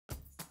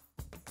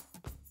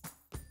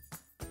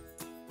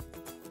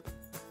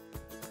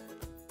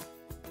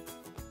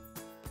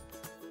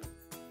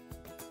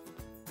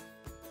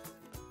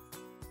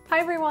Hi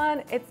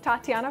everyone, it's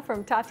Tatiana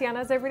from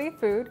Tatiana's Everyday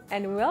Food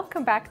and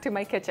welcome back to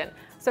my kitchen.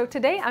 So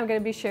today I'm going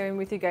to be sharing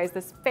with you guys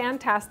this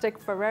fantastic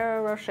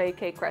Ferrero Rocher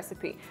cake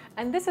recipe.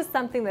 And this is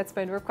something that's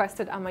been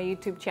requested on my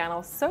YouTube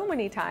channel so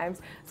many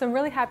times, so I'm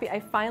really happy I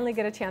finally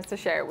get a chance to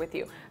share it with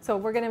you. So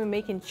we're going to be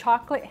making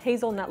chocolate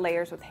hazelnut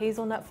layers with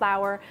hazelnut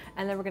flour,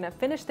 and then we're going to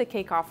finish the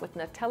cake off with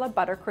Nutella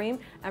buttercream,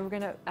 and we're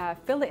going to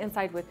fill the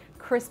inside with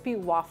crispy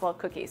waffle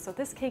cookies. So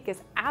this cake is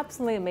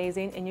absolutely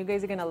amazing and you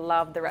guys are going to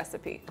love the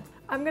recipe.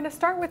 I'm going to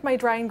start with my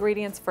dry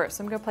ingredients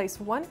first. I'm going to place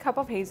 1 cup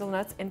of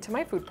hazelnuts into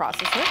my food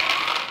processor.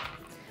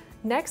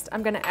 Next,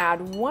 I'm going to add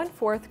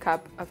 1/4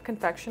 cup of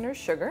confectioner's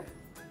sugar.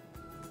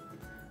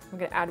 I'm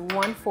going to add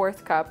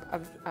 1/4 cup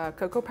of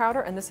cocoa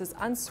powder, and this is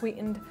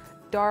unsweetened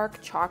dark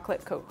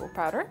chocolate cocoa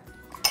powder.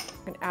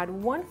 I'm going to add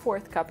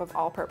 1/4 cup of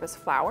all-purpose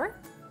flour.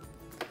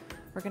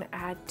 We're going to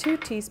add 2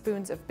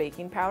 teaspoons of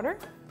baking powder.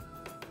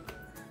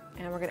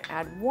 And we're going to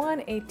add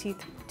 1/8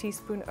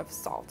 teaspoon of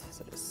salt.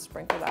 So just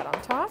sprinkle that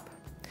on top.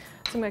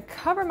 So I'm going to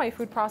cover my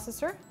food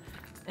processor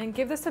and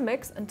give this a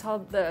mix until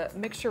the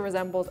mixture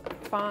resembles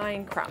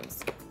fine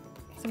crumbs.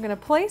 So I'm going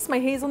to place my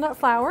hazelnut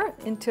flour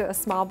into a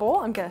small bowl.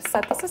 I'm going to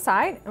set this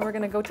aside and we're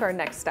going to go to our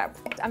next step.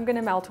 I'm going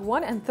to melt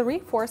 1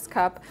 3/4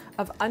 cup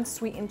of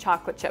unsweetened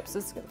chocolate chips.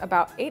 This is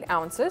about 8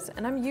 ounces,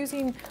 and I'm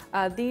using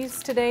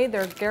these today.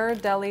 They're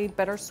Ghirardelli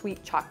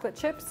Bittersweet Chocolate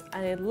Chips.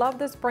 I love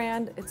this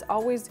brand. It's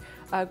always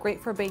great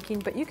for baking,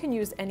 but you can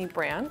use any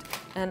brand.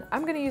 And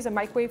I'm going to use a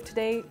microwave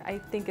today. I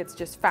think it's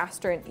just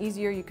faster and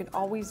easier. You can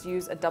always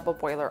use a double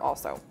boiler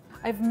also.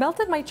 I've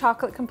melted my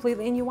chocolate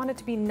completely, and you want it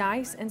to be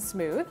nice and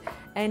smooth.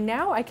 And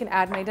now I can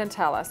add my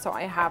Nutella. So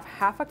I have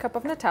 1/2 cup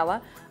of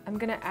Nutella. I'm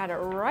going to add it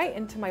right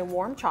into my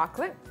warm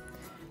chocolate,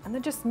 and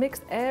then just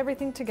mix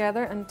everything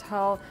together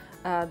until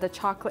the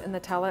chocolate and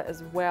Nutella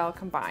is well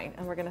combined.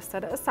 And we're going to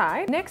set it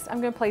aside. Next, I'm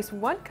going to place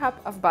 1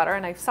 cup of butter,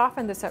 and I've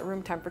softened this at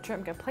room temperature.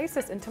 I'm going to place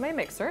this into my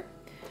mixer,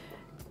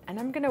 and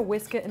I'm going to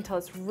whisk it until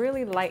it's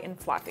really light and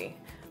fluffy.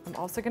 I'm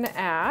also going to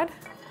add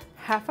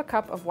 1/2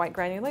 cup of white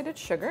granulated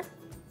sugar.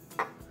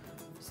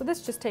 So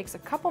this just takes a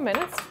couple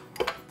minutes.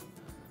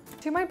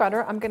 To my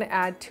butter, I'm going to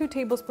add 2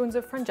 tablespoons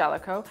of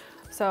Frangelico.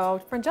 So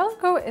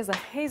Frangelico is a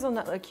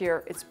hazelnut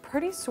liqueur. It's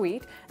pretty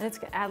sweet, and it's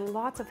going to add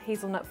lots of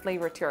hazelnut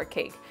flavor to our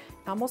cake.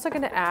 I'm also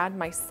going to add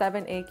my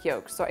 7 egg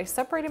yolks. So I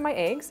separated my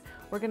eggs.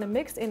 We're going to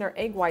mix in our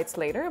egg whites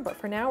later, but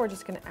for now we're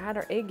just going to add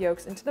our egg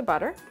yolks into the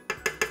butter.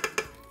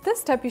 This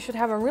step, you should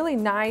have a really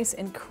nice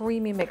and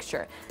creamy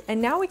mixture. And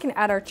now we can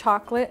add our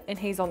chocolate and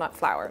hazelnut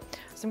flour.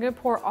 So I'm going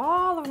to pour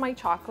all of my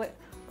chocolate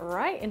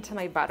right into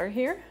my butter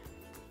here.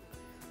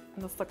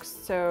 And this looks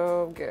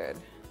so good.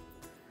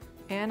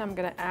 And I'm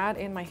going to add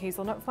in my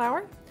hazelnut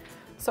flour.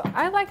 So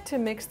I like to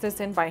mix this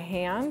in by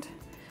hand,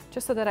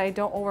 just so that I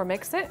don't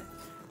overmix it.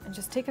 And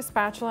just take a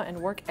spatula and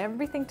work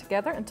everything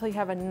together until you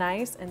have a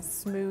nice and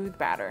smooth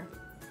batter.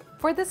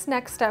 For this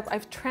next step,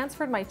 I've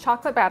transferred my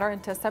chocolate batter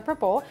into a separate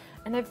bowl,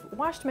 and I've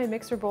washed my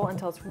mixer bowl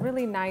until it's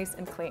really nice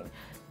and clean.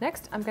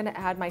 Next, I'm going to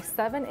add my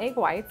 7 egg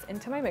whites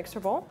into my mixer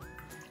bowl,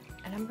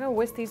 and I'm going to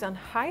whisk these on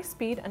high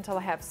speed until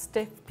I have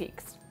stiff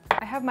peaks.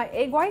 I have my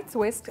egg whites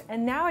whisked,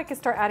 and now I can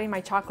start adding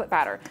my chocolate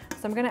batter.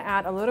 So I'm going to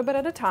add a little bit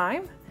at a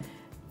time,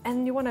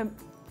 and you want to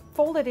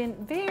fold it in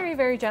very,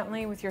 very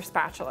gently with your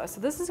spatula. So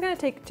this is going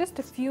to take just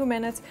a few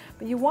minutes,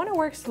 but you want to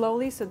work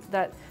slowly so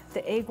that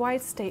the egg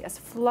whites stay as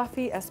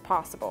fluffy as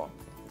possible.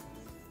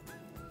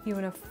 You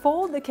want to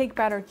fold the cake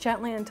batter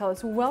gently until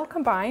it's well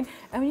combined,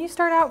 and when you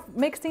start out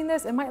mixing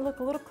this, it might look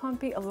a little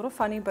clumpy, a little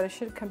funny, but it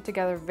should come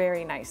together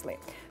very nicely.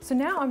 So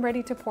now I'm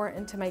ready to pour it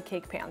into my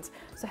cake pans.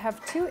 So I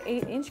have 2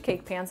 8-inch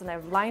cake pans, and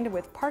I've lined it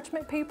with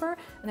parchment paper,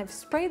 and I've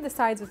sprayed the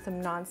sides with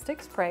some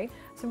non-stick spray.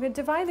 So I'm going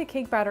to divide the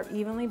cake batter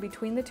evenly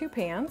between the 2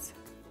 pans.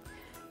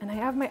 And I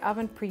have my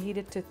oven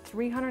preheated to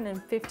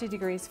 350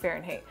 degrees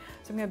Fahrenheit.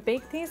 So I'm going to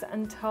bake these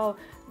until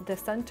the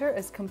center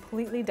is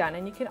completely done.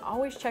 And you can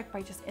always check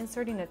by just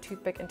inserting a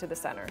toothpick into the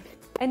center.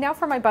 And now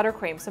for my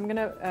buttercream. So I'm going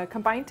to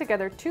combine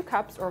together 2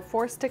 cups or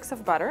 4 sticks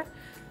of butter.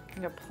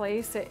 I'm going to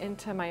place it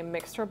into my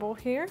mixer bowl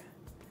here.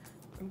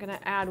 I'm going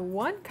to add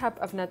 1 cup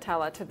of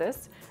Nutella to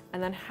this,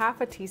 and then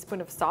 1/2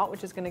 teaspoon of salt,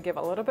 which is going to give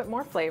a little bit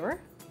more flavor.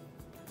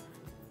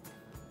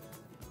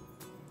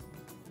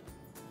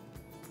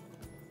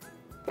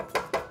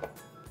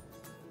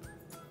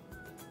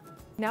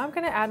 Now I'm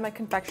going to add my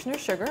confectioner's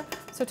sugar.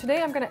 So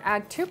today I'm going to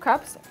add 2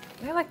 cups.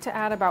 I like to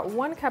add about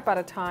 1 cup at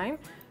a time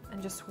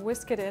and just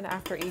whisk it in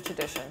after each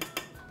addition.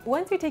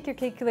 Once you take your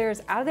cake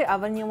layers out of the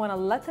oven, you want to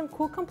let them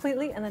cool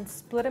completely and then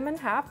split them in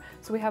half,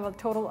 so we have a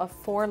total of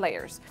 4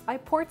 layers. I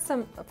poured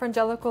some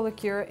Frangelico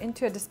liqueur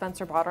into a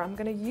dispenser bottle. I'm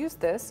going to use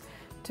this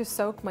to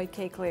soak my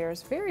cake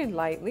layers very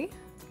lightly.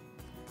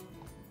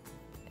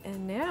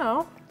 And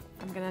now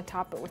I'm going to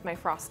top it with my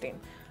frosting.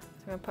 So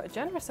I'm going to put a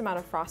generous amount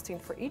of frosting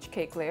for each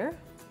cake layer.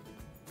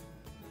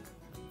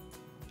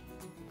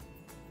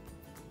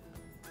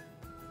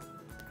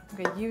 I'm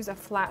going to use a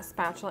flat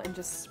spatula and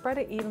just spread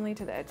it evenly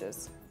to the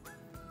edges.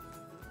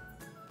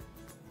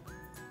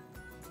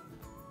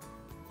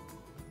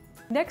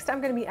 Next,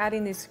 I'm going to be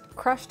adding these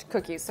crushed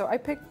cookies. So I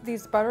picked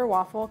these butter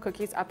waffle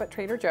cookies up at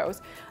Trader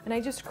Joe's, and I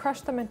just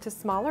crushed them into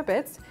smaller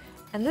bits.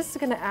 And this is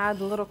going to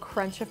add a little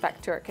crunch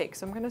effect to our cake.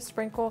 So I'm going to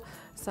sprinkle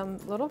some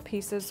little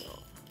pieces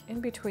in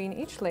between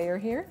each layer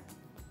here.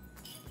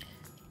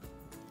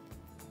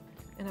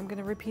 And I'm going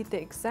to repeat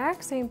the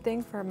exact same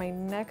thing for my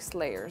next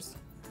layers.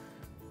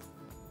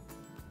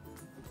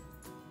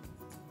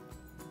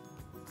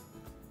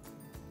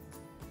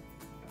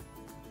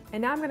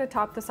 And now I'm going to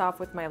top this off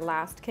with my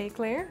last cake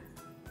layer.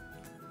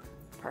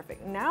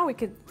 Perfect. Now we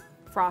could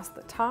frost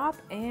the top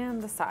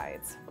and the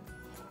sides.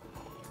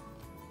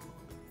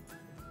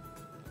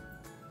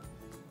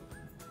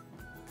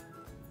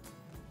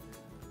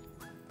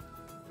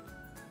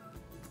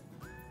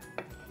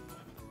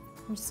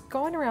 I'm just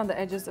going around the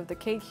edges of the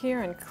cake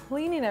here and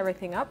cleaning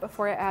everything up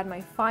before I add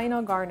my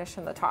final garnish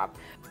on the top.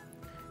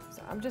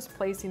 So I'm just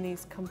placing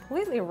these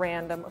completely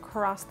random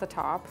across the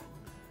top.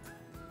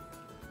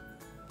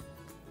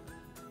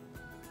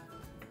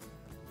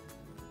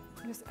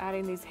 Just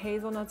adding these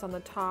hazelnuts on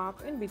the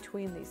top in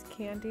between these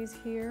candies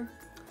here,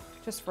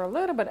 just for a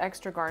little bit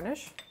extra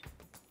garnish.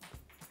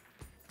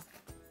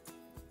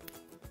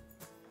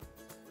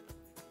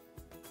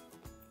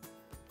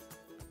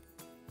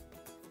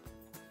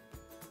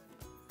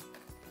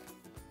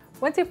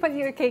 Once you put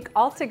your cake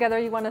all together,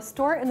 you want to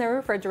store it in the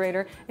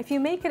refrigerator. If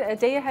you make it a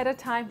day ahead of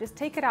time, just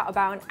take it out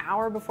about an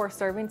hour before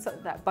serving so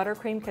that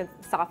buttercream can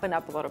soften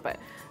up a little bit.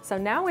 So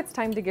now it's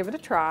time to give it a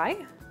try,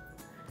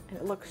 and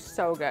it looks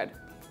so good.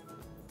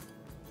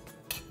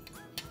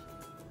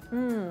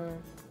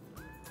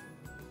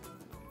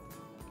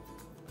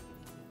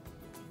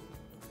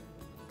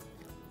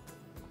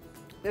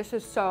 This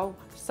is so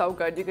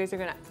good. You guys are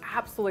gonna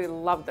absolutely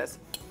love this.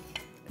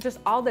 Just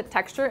all the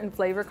texture and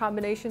flavor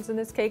combinations in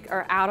this cake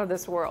are out of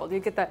this world. You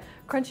get the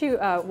crunchy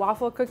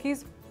waffle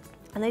cookies,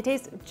 and they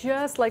taste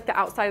just like the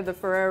outside of the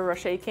Ferrero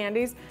Rocher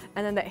candies.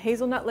 And then the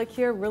hazelnut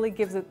liqueur really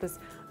gives it this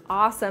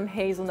awesome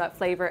hazelnut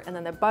flavor. And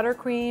then the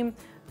buttercream,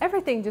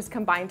 everything just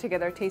combined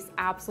together tastes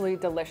absolutely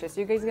delicious.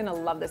 You guys are gonna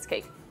love this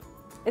cake.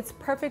 It's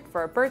perfect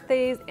for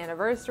birthdays,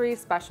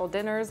 anniversaries, special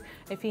dinners.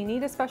 If you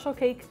need a special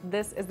cake,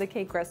 this is the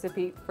cake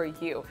recipe for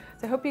you.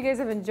 So I hope you guys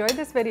have enjoyed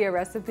this video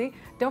recipe.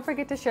 Don't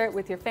forget to share it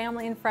with your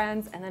family and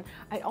friends. And then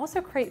I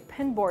also create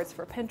pin boards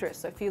for Pinterest.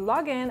 So if you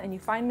log in and you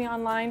find me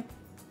online,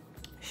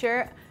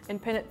 share it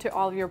and pin it to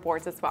all of your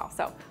boards as well.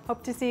 So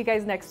hope to see you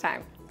guys next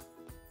time.